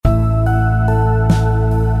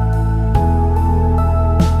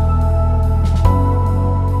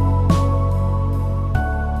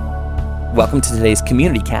Welcome to today's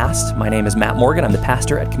Community Cast. My name is Matt Morgan. I'm the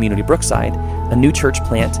pastor at Community Brookside, a new church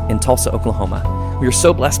plant in Tulsa, Oklahoma. We are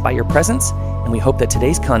so blessed by your presence, and we hope that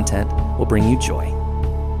today's content will bring you joy.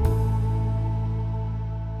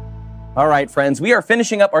 All right, friends, we are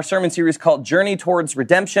finishing up our sermon series called Journey Towards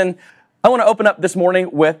Redemption. I want to open up this morning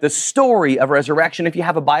with the story of resurrection. If you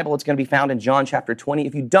have a Bible, it's going to be found in John chapter 20.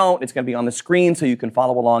 If you don't, it's going to be on the screen so you can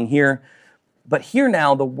follow along here. But hear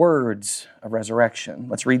now the words of resurrection.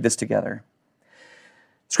 Let's read this together.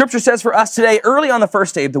 Scripture says for us today, early on the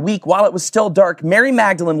first day of the week, while it was still dark, Mary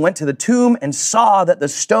Magdalene went to the tomb and saw that the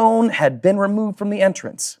stone had been removed from the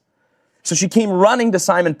entrance. So she came running to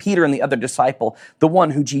Simon Peter and the other disciple, the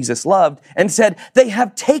one who Jesus loved, and said, "They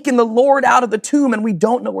have taken the Lord out of the tomb and we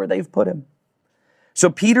don't know where they've put him." So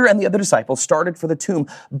Peter and the other disciple started for the tomb.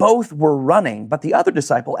 Both were running, but the other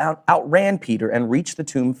disciple outran Peter and reached the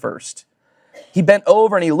tomb first. He bent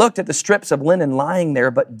over and he looked at the strips of linen lying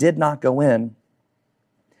there, but did not go in.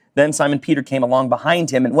 Then Simon Peter came along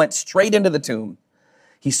behind him and went straight into the tomb.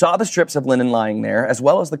 He saw the strips of linen lying there, as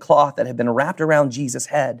well as the cloth that had been wrapped around Jesus'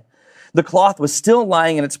 head. The cloth was still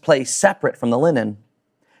lying in its place, separate from the linen.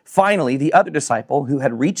 Finally, the other disciple, who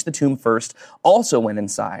had reached the tomb first, also went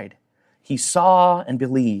inside. He saw and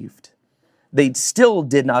believed. They still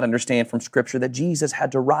did not understand from Scripture that Jesus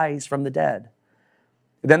had to rise from the dead.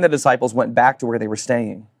 Then the disciples went back to where they were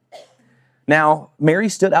staying. Now, Mary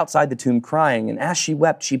stood outside the tomb crying, and as she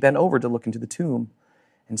wept, she bent over to look into the tomb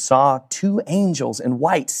and saw two angels in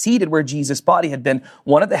white seated where Jesus' body had been,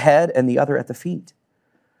 one at the head and the other at the feet.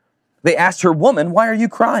 They asked her, "Woman, why are you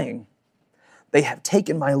crying?" "They have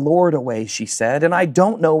taken my Lord away," she said, "and I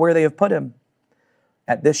don't know where they have put him."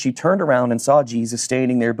 At this, she turned around and saw Jesus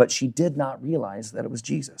standing there, but she did not realize that it was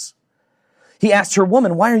Jesus. He asked her,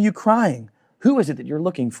 "Woman, why are you crying? Who is it that you're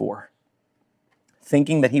looking for?"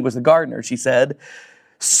 Thinking that he was the gardener, she said,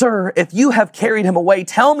 "Sir, if you have carried him away,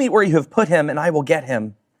 tell me where you have put him, and I will get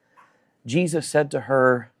him." Jesus said to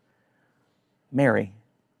her, "Mary."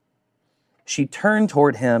 She turned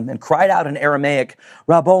toward him and cried out in Aramaic,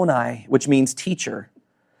 "Rabboni," which means teacher.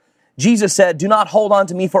 Jesus said, "Do not hold on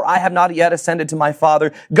to me, for I have not yet ascended to my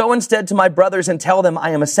Father. Go instead to my brothers and tell them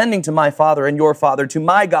I am ascending to my Father and your Father, to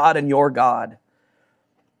my God and your God."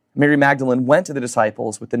 Mary Magdalene went to the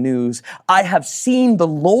disciples with the news, "I have seen the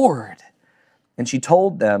Lord." And she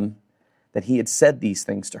told them that he had said these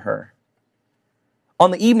things to her.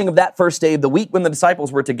 On the evening of that first day of the week, when the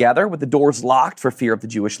disciples were together with the doors locked for fear of the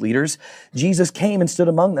Jewish leaders, Jesus came and stood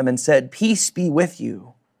among them and said, "Peace be with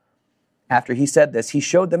you." After he said this, he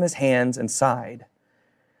showed them his hands and side.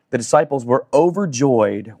 The disciples were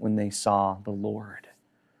overjoyed when they saw the Lord.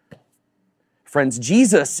 Friends,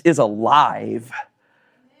 Jesus is alive.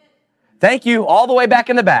 Thank you, all the way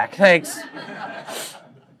back in the back. Thanks.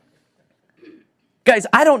 Guys,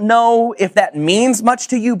 I don't know if that means much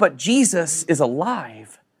to you, but Jesus is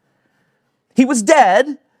alive. He was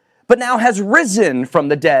dead, but now has risen from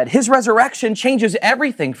the dead. His resurrection changes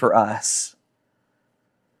everything for us.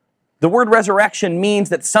 The word resurrection means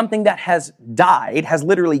that something that has died has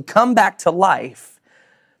literally come back to life.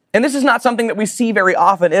 And this is not something that we see very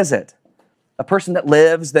often, is it? A person that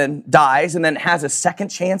lives, then dies, and then has a second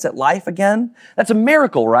chance at life again. That's a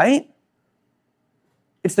miracle, right?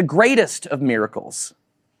 It's the greatest of miracles.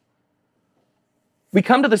 We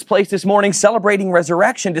come to this place this morning celebrating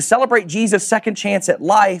resurrection, to celebrate Jesus' second chance at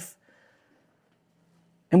life.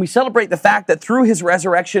 And we celebrate the fact that through his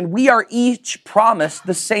resurrection, we are each promised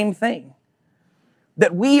the same thing.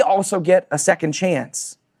 That we also get a second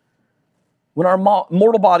chance. When our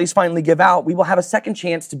mortal bodies finally give out, we will have a second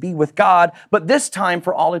chance to be with God, but this time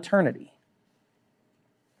for all eternity.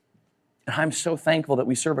 And I'm so thankful that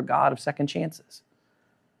we serve a God of second chances.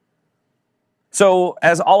 So,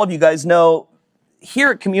 as all of you guys know, here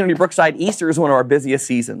at Community Brookside, Easter is one of our busiest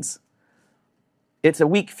seasons. It's a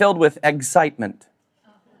week filled with excitement.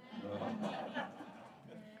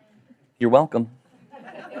 You're welcome.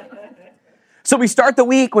 So we start the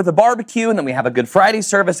week with a barbecue, and then we have a Good Friday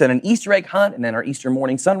service and an Easter egg hunt, and then our Easter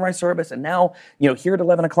morning sunrise service. And now, here at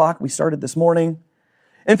 11 o'clock, we started this morning.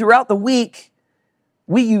 And throughout the week,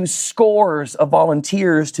 we use scores of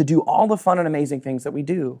volunteers to do all the fun and amazing things that we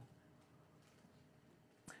do.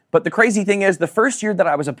 But the crazy thing is, the first year that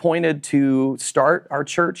I was appointed to start our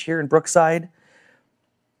church here in Brookside,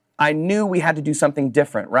 I knew we had to do something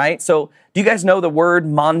different, right? So do you guys know the word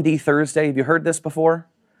Maundy Thursday? Have you heard this before?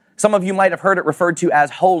 Some of you might have heard it referred to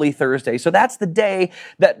as Holy Thursday. So that's the day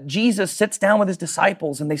that Jesus sits down with his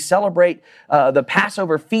disciples and they celebrate the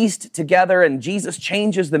Passover feast together, and Jesus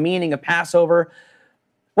changes the meaning of Passover.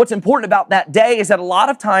 What's important about that day is that a lot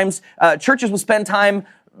of times churches will spend time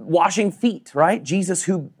washing feet, right? Jesus,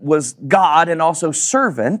 who was God and also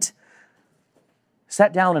servant,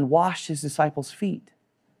 sat down and washed his disciples' feet.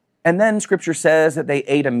 And then Scripture says that they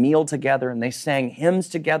ate a meal together and they sang hymns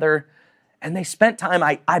together and they spent time,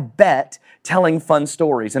 I bet, telling fun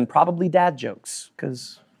stories and probably dad jokes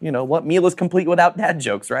because, what meal is complete without dad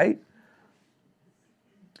jokes, right?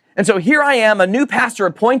 And so here I am, a new pastor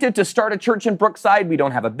appointed to start a church in Brookside. We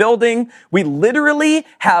don't have a building. We literally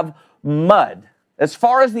have mud as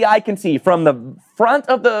far as the eye can see. From the front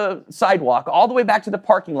of the sidewalk all the way back to the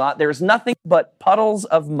parking lot, there's nothing but puddles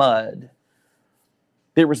of mud.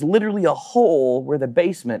 There was literally a hole where the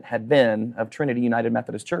basement had been of Trinity United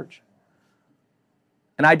Methodist Church.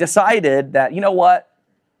 And I decided that, you know what?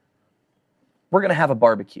 We're going to have a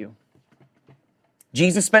barbecue.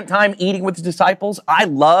 Jesus spent time eating with his disciples. I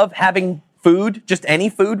love having food, just any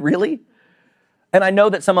food, really. And I know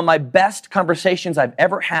that some of my best conversations I've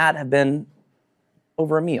ever had have been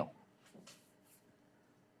over a meal.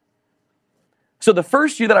 So the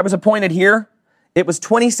first year that I was appointed here, it was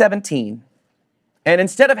 2017. And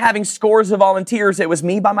instead of having scores of volunteers, it was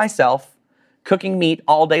me by myself cooking meat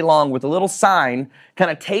all day long with a little sign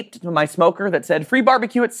kind of taped to my smoker that said free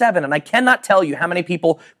barbecue at 7. And I cannot tell you how many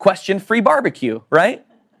people question free barbecue, right?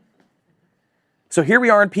 So here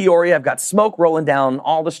we are in Peoria. I've got smoke rolling down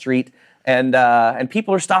all the street and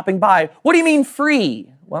people are stopping by. What do you mean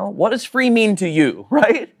free? Well, what does free mean to you,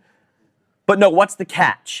 right? But no, what's the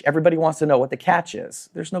catch? Everybody wants to know what the catch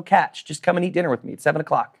is. There's no catch. Just come and eat dinner with me at 7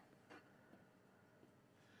 o'clock.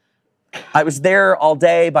 I was there all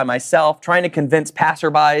day by myself, trying to convince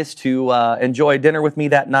passerbys to enjoy dinner with me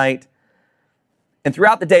that night. And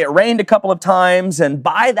throughout the day, it rained a couple of times. And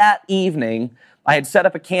by that evening, I had set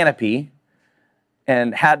up a canopy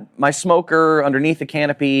and had my smoker underneath the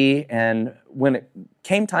canopy. And when it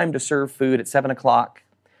came time to serve food at 7 o'clock,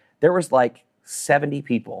 there was like 70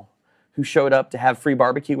 people who showed up to have free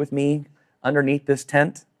barbecue with me underneath this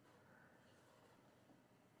tent.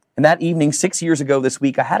 And that evening, 6 years ago this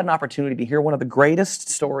week, I had an opportunity to hear one of the greatest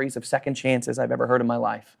stories of second chances I've ever heard in my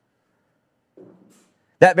life.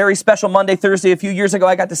 That very special Monday, Thursday, a few years ago,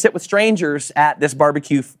 I got to sit with strangers at this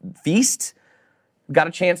barbecue feast. Got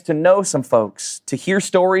a chance to know some folks, to hear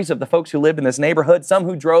stories of the folks who lived in this neighborhood, some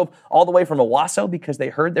who drove all the way from Owasso because they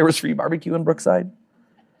heard there was free barbecue in Brookside.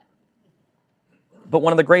 But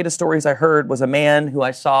one of the greatest stories I heard was a man who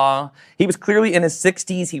I saw. He was clearly in his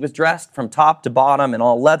 60s. He was dressed from top to bottom in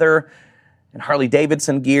all leather and Harley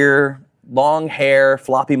Davidson gear, long hair,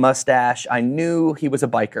 floppy mustache. I knew he was a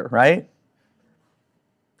biker, right?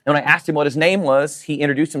 And when I asked him what his name was, he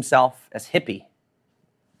introduced himself as Hippie.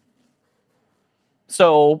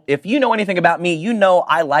 So if you know anything about me, you know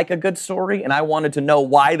I like a good story, and I wanted to know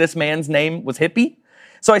why this man's name was Hippie.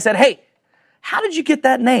 So I said, hey, how did you get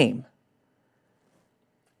that name?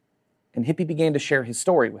 And Hippie began to share his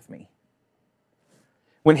story with me.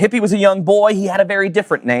 When Hippie was a young boy, he had a very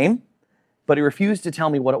different name, but he refused to tell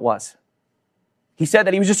me what it was. He said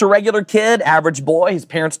that he was just a regular kid, average boy. His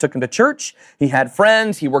parents took him to church. He had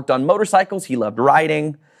friends. He worked on motorcycles. He loved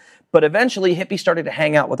riding. But eventually, Hippie started to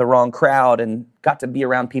hang out with the wrong crowd and got to be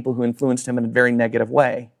around people who influenced him in a very negative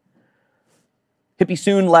way. Hippie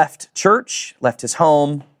soon left church, left his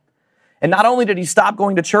home. And not only did he stop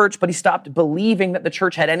going to church, but he stopped believing that the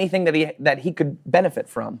church had anything that he could benefit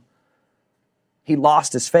from. He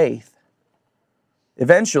lost his faith.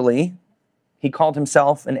 Eventually, he called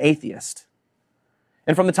himself an atheist.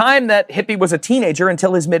 And from the time that Hippie was a teenager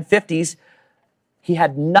until his mid-50s, he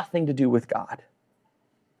had nothing to do with God.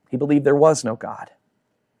 He believed there was no God.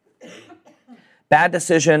 Bad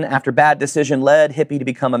decision after bad decision led Hippie to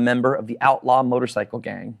become a member of the outlaw motorcycle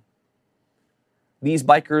gang. These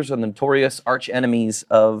bikers are the notorious arch enemies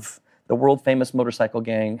of the world-famous motorcycle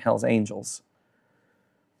gang, Hell's Angels.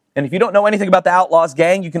 And if you don't know anything about the Outlaws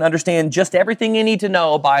gang, you can understand just everything you need to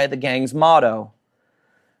know by the gang's motto.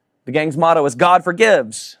 The gang's motto is God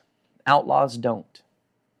forgives, outlaws don't.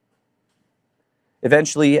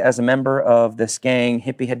 Eventually, as a member of this gang,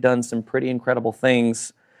 Hippie had done some pretty incredible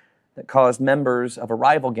things that caused members of a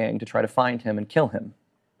rival gang to try to find him and kill him.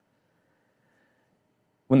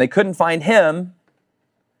 When they couldn't find him,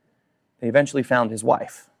 they eventually found his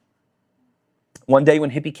wife. One day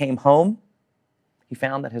when Hippie came home, he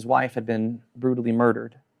found that his wife had been brutally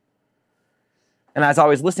murdered. And as I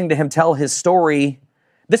was listening to him tell his story,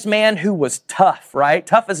 this man who was tough, right?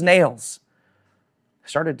 Tough as nails,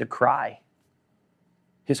 started to cry.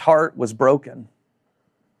 His heart was broken.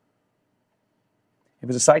 It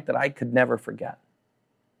was a sight that I could never forget.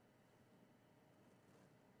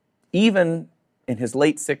 Even in his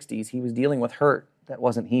late 60s, he was dealing with hurt that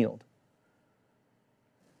wasn't healed.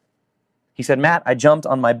 He said, Matt, I jumped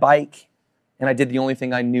on my bike and I did the only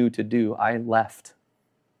thing I knew to do. I left.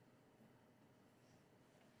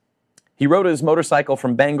 He rode his motorcycle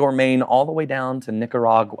from Bangor, Maine, all the way down to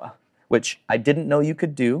Nicaragua, which I didn't know you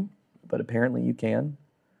could do, but apparently you can.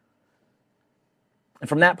 And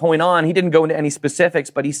from that point on, he didn't go into any specifics,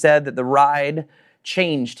 but he said that the ride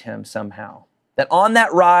changed him somehow. That on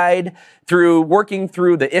that ride, through working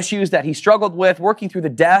through the issues that he struggled with, working through the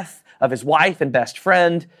death of his wife and best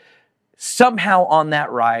friend, somehow on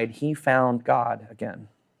that ride, he found God again.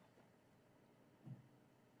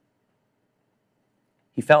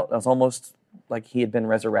 He felt it was almost like he had been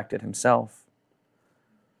resurrected himself.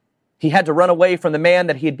 He had to run away from the man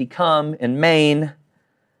that he had become in Maine,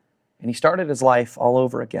 and he started his life all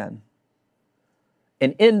over again.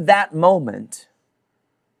 And in that moment,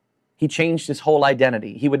 he changed his whole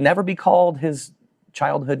identity. He would never be called his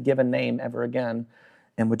childhood given name ever again,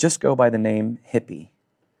 and would just go by the name Hippie.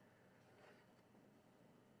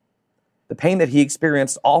 The pain that he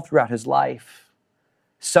experienced all throughout his life,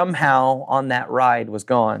 somehow on that ride was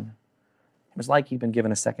gone. It was like he'd been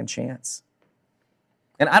given a second chance.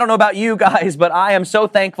 And I don't know about you guys, but I am so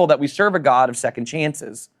thankful that we serve a God of second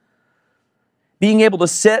chances. Being able to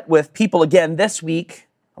sit with people again this week,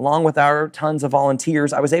 along with our tons of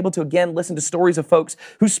volunteers, I was able to again listen to stories of folks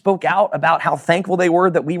who spoke out about how thankful they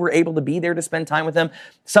were that we were able to be there to spend time with them.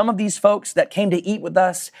 Some of these folks that came to eat with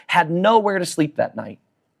us had nowhere to sleep that night.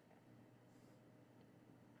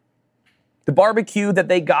 The barbecue that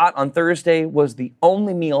they got on Thursday was the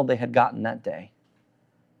only meal they had gotten that day.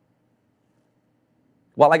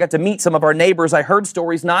 While I got to meet some of our neighbors, I heard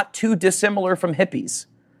stories not too dissimilar from hippies.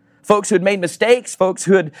 Folks who had made mistakes, folks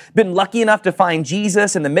who had been lucky enough to find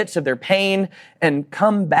Jesus in the midst of their pain and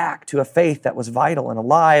come back to a faith that was vital and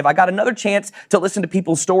alive. I got another chance to listen to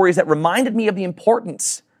people's stories that reminded me of the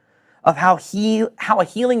importance of how a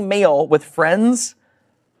healing meal with friends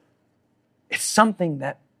is something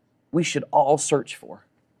that we should all search for.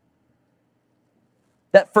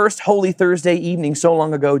 That first Holy Thursday evening so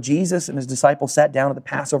long ago, Jesus and his disciples sat down at the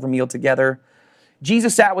Passover meal together.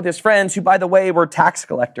 Jesus sat with his friends who, by the way, were tax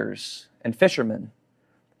collectors and fishermen,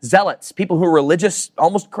 zealots, people who were religious,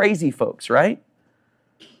 almost crazy folks, right?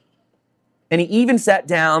 And he even sat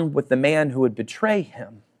down with the man who would betray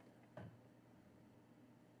him.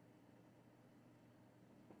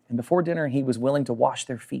 And before dinner, he was willing to wash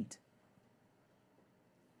their feet.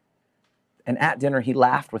 And at dinner, he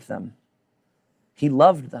laughed with them. He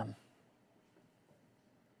loved them.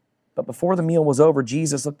 But before the meal was over,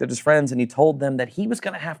 Jesus looked at his friends and he told them that he was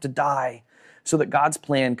going to have to die so that God's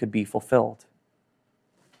plan could be fulfilled.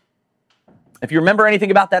 If you remember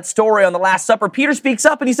anything about that story on the Last Supper, Peter speaks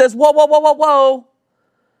up and he says, whoa, whoa, whoa, whoa, whoa.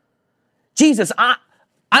 Jesus, I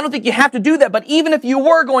don't think you have to do that, but even if you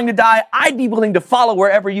were going to die, I'd be willing to follow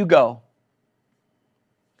wherever you go.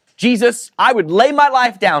 Jesus, I would lay my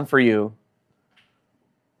life down for you.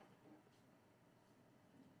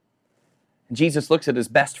 And Jesus looks at his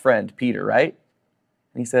best friend, Peter, right?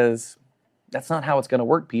 And he says, that's not how it's going to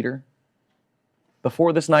work, Peter.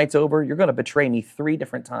 Before this night's over, you're going to betray me 3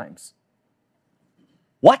 different times.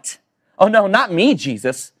 What? Oh no, not me,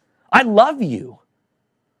 Jesus. I love you.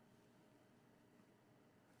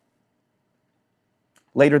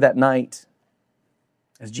 Later that night,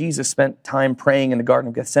 as Jesus spent time praying in the Garden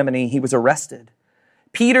of Gethsemane, he was arrested.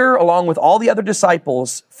 Peter, along with all the other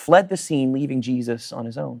disciples, fled the scene, leaving Jesus on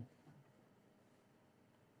his own.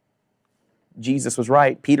 Jesus was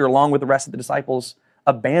right. Peter, along with the rest of the disciples,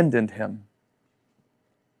 abandoned him.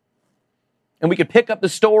 And we could pick up the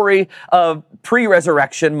story of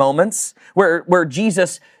pre-resurrection moments where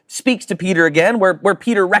Jesus speaks to Peter again, where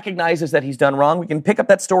Peter recognizes that he's done wrong. We can pick up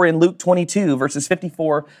that story in Luke 22, verses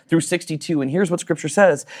 54 through 62. And here's what Scripture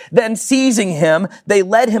says. Then seizing him, they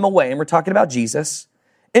led him away, and we're talking about Jesus,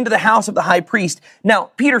 into the house of the high priest.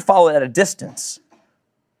 Now, Peter followed at a distance.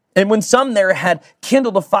 And when some there had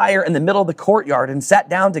kindled a fire in the middle of the courtyard and sat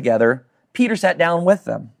down together, Peter sat down with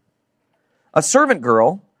them. A servant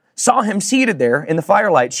girl saw him seated there in the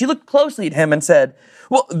firelight. She looked closely at him and said,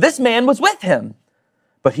 well, this man was with him.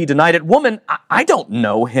 But he denied it. Woman, I don't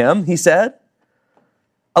know him, he said.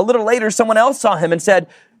 A little later, someone else saw him and said,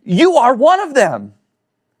 you are one of them.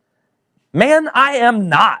 Man, I am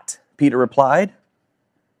not, Peter replied.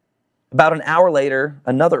 About an hour later,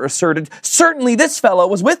 another asserted, certainly this fellow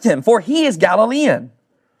was with him, for he is Galilean.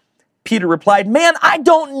 Peter replied, man, I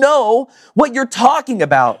don't know what you're talking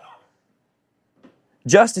about.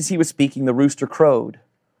 Just as he was speaking, the rooster crowed.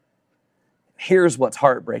 Here's what's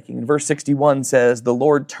heartbreaking. In verse 61 says, the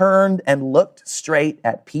Lord turned and looked straight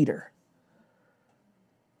at Peter.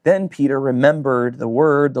 Then Peter remembered the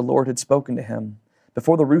word the Lord had spoken to him.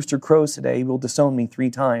 Before the rooster crows today, you will disown me 3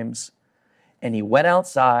 times. And he went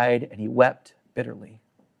outside and he wept bitterly.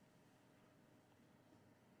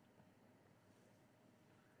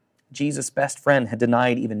 Jesus' best friend had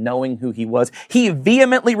denied even knowing who he was. He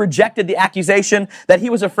vehemently rejected the accusation that he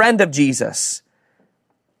was a friend of Jesus.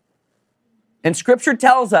 And Scripture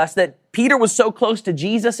tells us that Peter was so close to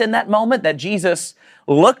Jesus in that moment that Jesus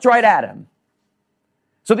looked right at him.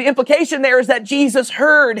 So the implication there is that Jesus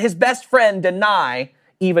heard his best friend deny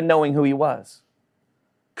even knowing who he was.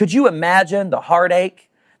 Could you imagine the heartache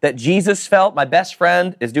that Jesus felt? My best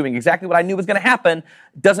friend is doing exactly what I knew was going to happen.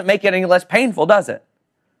 Doesn't make it any less painful, does it?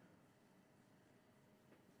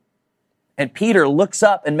 And Peter looks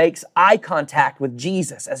up and makes eye contact with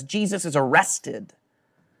Jesus as Jesus is arrested.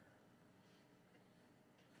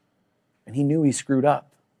 And he knew he screwed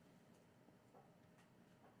up.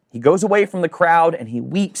 He goes away from the crowd and he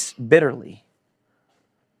weeps bitterly.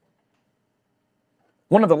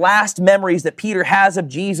 One of the last memories that Peter has of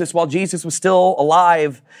Jesus while Jesus was still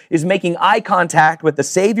alive is making eye contact with the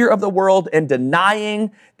Savior of the world and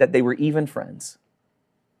denying that they were even friends.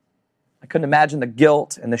 I couldn't imagine the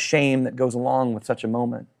guilt and the shame that goes along with such a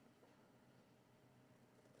moment.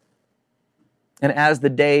 And as the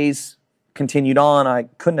days continued on, I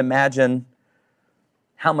couldn't imagine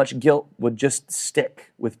how much guilt would just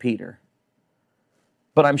stick with Peter.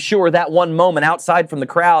 But I'm sure that one moment outside from the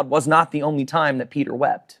crowd was not the only time that Peter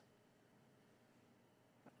wept.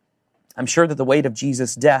 I'm sure that the weight of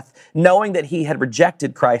Jesus' death, knowing that he had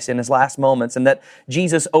rejected Christ in his last moments and that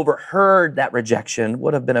Jesus overheard that rejection,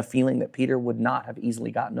 would have been a feeling that Peter would not have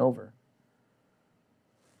easily gotten over.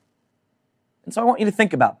 And so I want you to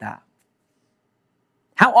think about that.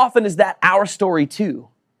 How often is that our story too,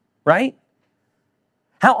 right?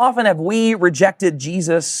 How often have we rejected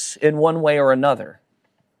Jesus in one way or another?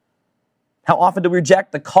 How often do we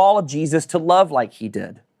reject the call of Jesus to love like he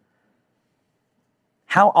did?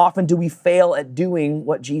 How often do we fail at doing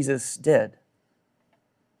what Jesus did?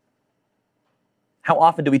 How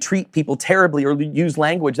often do we treat people terribly or use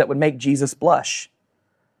language that would make Jesus blush?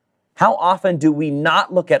 How often do we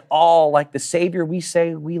not look at all like the Savior we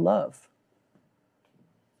say we love?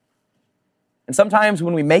 And sometimes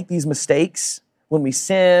when we make these mistakes, when we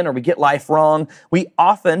sin or we get life wrong, we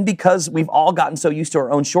often, because we've all gotten so used to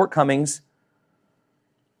our own shortcomings,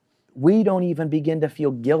 we don't even begin to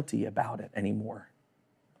feel guilty about it anymore.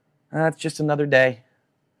 It's just another day,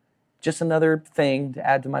 just another thing to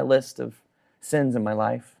add to my list of sins in my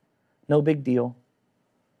life. No big deal.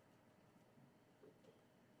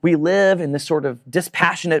 We live in this sort of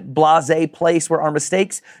dispassionate, blasé place where our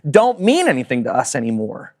mistakes don't mean anything to us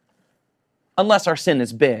anymore. Unless our sin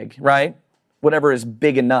is big, right? Whatever is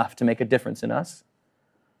big enough to make a difference in us.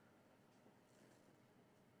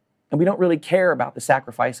 And we don't really care about the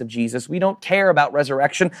sacrifice of Jesus. We don't care about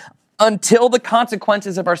resurrection until the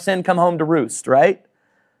consequences of our sin come home to roost, right?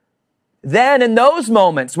 Then in those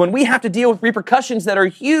moments when we have to deal with repercussions that are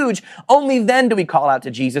huge, only then do we call out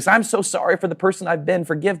to Jesus. I'm so sorry for the person I've been.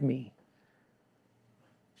 Forgive me.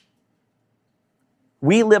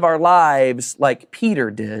 We live our lives like Peter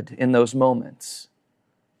did in those moments.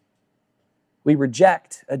 We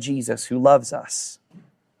reject a Jesus who loves us.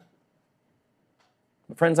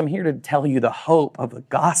 But friends, I'm here to tell you the hope of the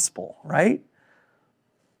gospel, right?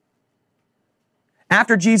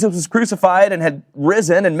 After Jesus was crucified and had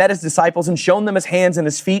risen and met his disciples and shown them his hands and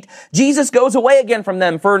his feet, Jesus goes away again from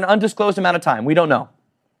them for an undisclosed amount of time. We don't know.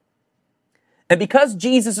 And because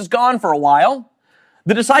Jesus is gone for a while,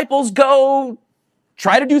 the disciples go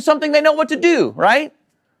try to do something they know what to do, right?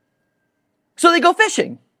 So they go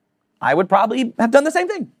fishing. I would probably have done the same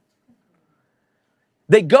thing.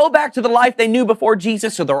 They go back to the life they knew before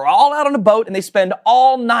Jesus, so they're all out on a boat and they spend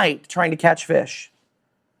all night trying to catch fish.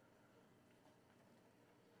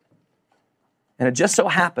 And it just so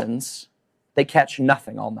happens they catch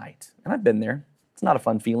nothing all night. And I've been there. It's not a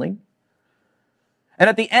fun feeling. And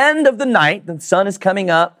at the end of the night, the sun is coming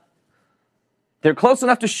up. They're close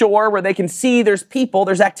enough to shore where they can see there's people,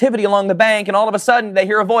 there's activity along the bank, and all of a sudden they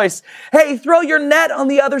hear a voice, "Hey, throw your net on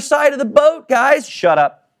the other side of the boat, guys." Shut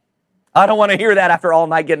up. I don't want to hear that after all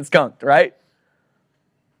night getting skunked, right?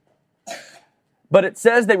 But it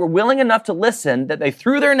says they were willing enough to listen that they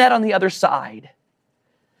threw their net on the other side.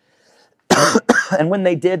 And when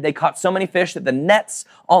they did, they caught so many fish that the nets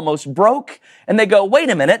almost broke. And they go, "Wait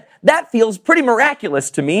a minute, that feels pretty miraculous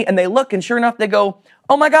to me." And they look, and sure enough, they go,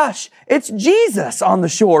 "Oh my gosh, it's Jesus on the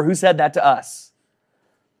shore who said that to us."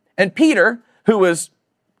 And Peter, who was,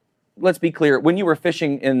 let's be clear, when you were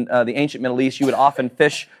fishing in the ancient Middle East, you would often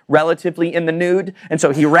fish relatively in the nude. And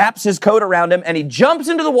so he wraps his coat around him and he jumps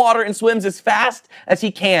into the water and swims as fast as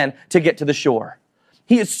he can to get to the shore.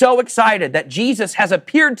 He is so excited that Jesus has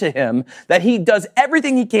appeared to him that he does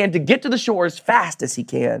everything he can to get to the shore as fast as he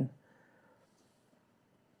can.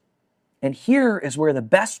 And here is where the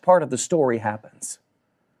best part of the story happens.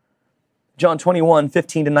 John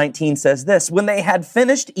 21:15-19 says this, when they had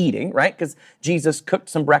finished eating, right, because Jesus cooked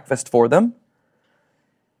some breakfast for them,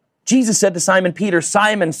 Jesus said to Simon Peter,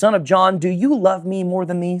 Simon, son of John, do you love me more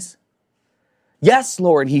than these? Yes,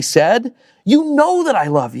 Lord, he said, you know that I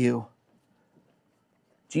love you.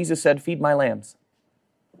 Jesus said, feed my lambs.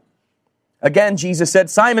 Again, Jesus said,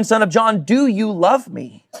 Simon, son of John, do you love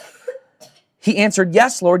me? He answered,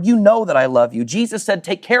 yes, Lord, you know that I love you. Jesus said,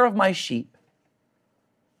 take care of my sheep.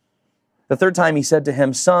 The third time he said to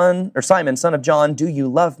him, Simon, son of John, do you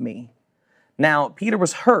love me? Now, Peter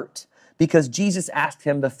was hurt because Jesus asked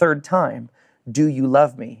him the third time, do you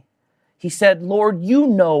love me? He said, Lord, you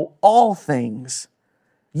know all things.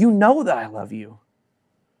 You know that I love you.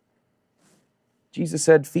 Jesus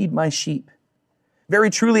said, feed my sheep. Very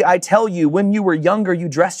truly, I tell you, when you were younger, you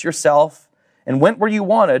dressed yourself and went where you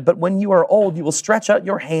wanted, but when you are old, you will stretch out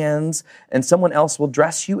your hands and someone else will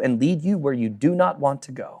dress you and lead you where you do not want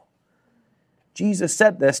to go. Jesus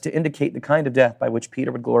said this to indicate the kind of death by which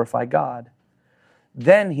Peter would glorify God.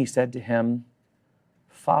 Then he said to him,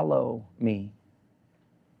 follow me.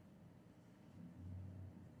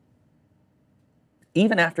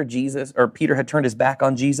 Even after Peter had turned his back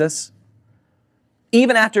on Jesus,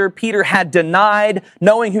 even after Peter had denied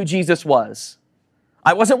knowing who Jesus was,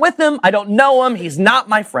 I wasn't with him, I don't know him, he's not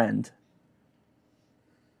my friend.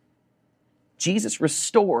 Jesus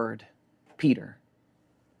restored Peter.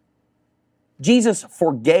 Jesus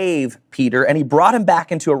forgave Peter and he brought him back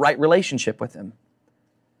into a right relationship with him.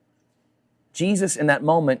 Jesus in that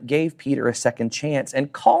moment gave Peter a second chance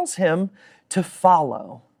and calls him to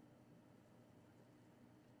follow.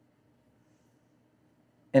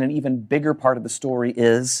 And an even bigger part of the story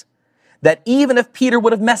is that even if Peter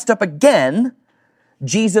would have messed up again,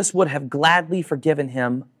 Jesus would have gladly forgiven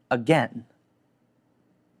him again.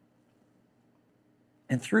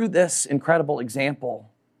 And through this incredible example,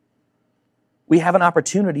 we have an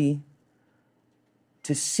opportunity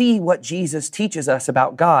to see what Jesus teaches us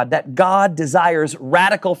about God, that God desires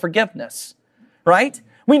radical forgiveness, right?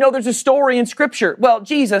 We know there's a story in Scripture. Well,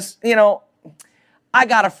 Jesus, I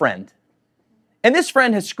got a friend. And this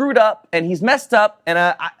friend has screwed up and he's messed up.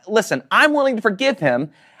 And listen, I'm willing to forgive him,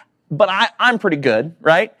 but I'm pretty good,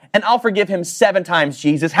 right? And I'll forgive him 7 times,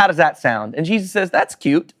 Jesus. How does that sound? And Jesus says, that's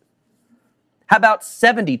cute. How about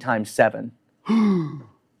 70 times 7?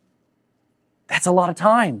 That's a lot of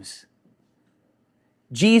times.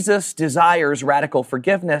 Jesus desires radical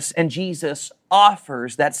forgiveness, and Jesus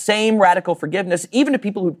offers that same radical forgiveness even to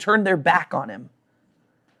people who've turned their back on him.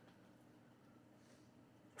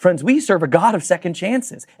 Friends, we serve a God of second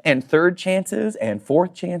chances and third chances and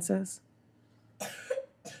fourth chances.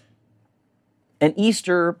 And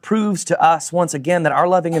Easter proves to us once again that our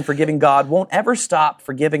loving and forgiving God won't ever stop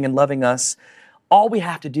forgiving and loving us. All we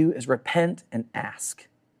have to do is repent and ask.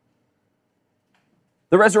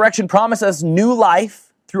 The resurrection promises us new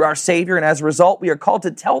life through our Savior, and as a result, we are called to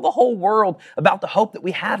tell the whole world about the hope that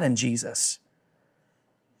we have in Jesus.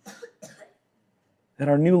 That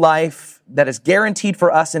our new life that is guaranteed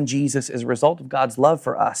for us in Jesus is a result of God's love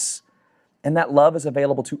for us, and that love is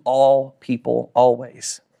available to all people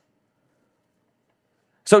always.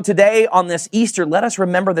 So today on this Easter, let us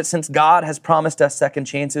remember that since God has promised us second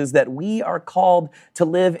chances, that we are called to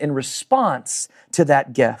live in response to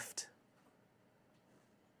that gift.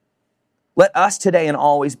 Let us today and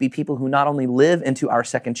always be people who not only live into our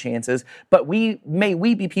second chances, but may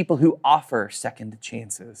we be people who offer second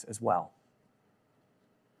chances as well.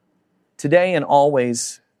 Today and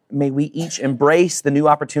always, may we each embrace the new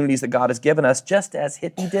opportunities that God has given us, just as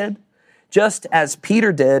Hippie did, just as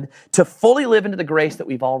Peter did, to fully live into the grace that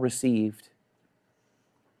we've all received.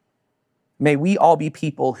 May we all be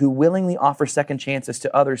people who willingly offer second chances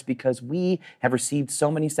to others because we have received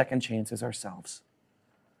so many second chances ourselves.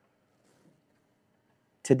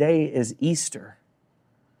 Today is Easter.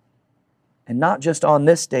 And not just on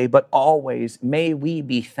this day, but always, may we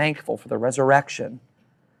be thankful for the resurrection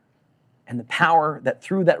and the power that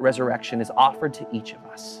through that resurrection is offered to each of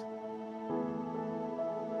us.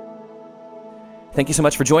 Thank you so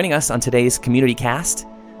much for joining us on today's Community Cast.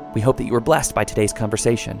 We hope that you were blessed by today's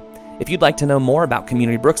conversation. If you'd like to know more about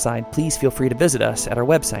Community Brookside, please feel free to visit us at our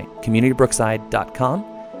website, communitybrookside.com,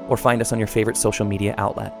 or find us on your favorite social media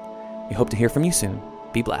outlet. We hope to hear from you soon.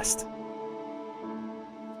 Be blessed.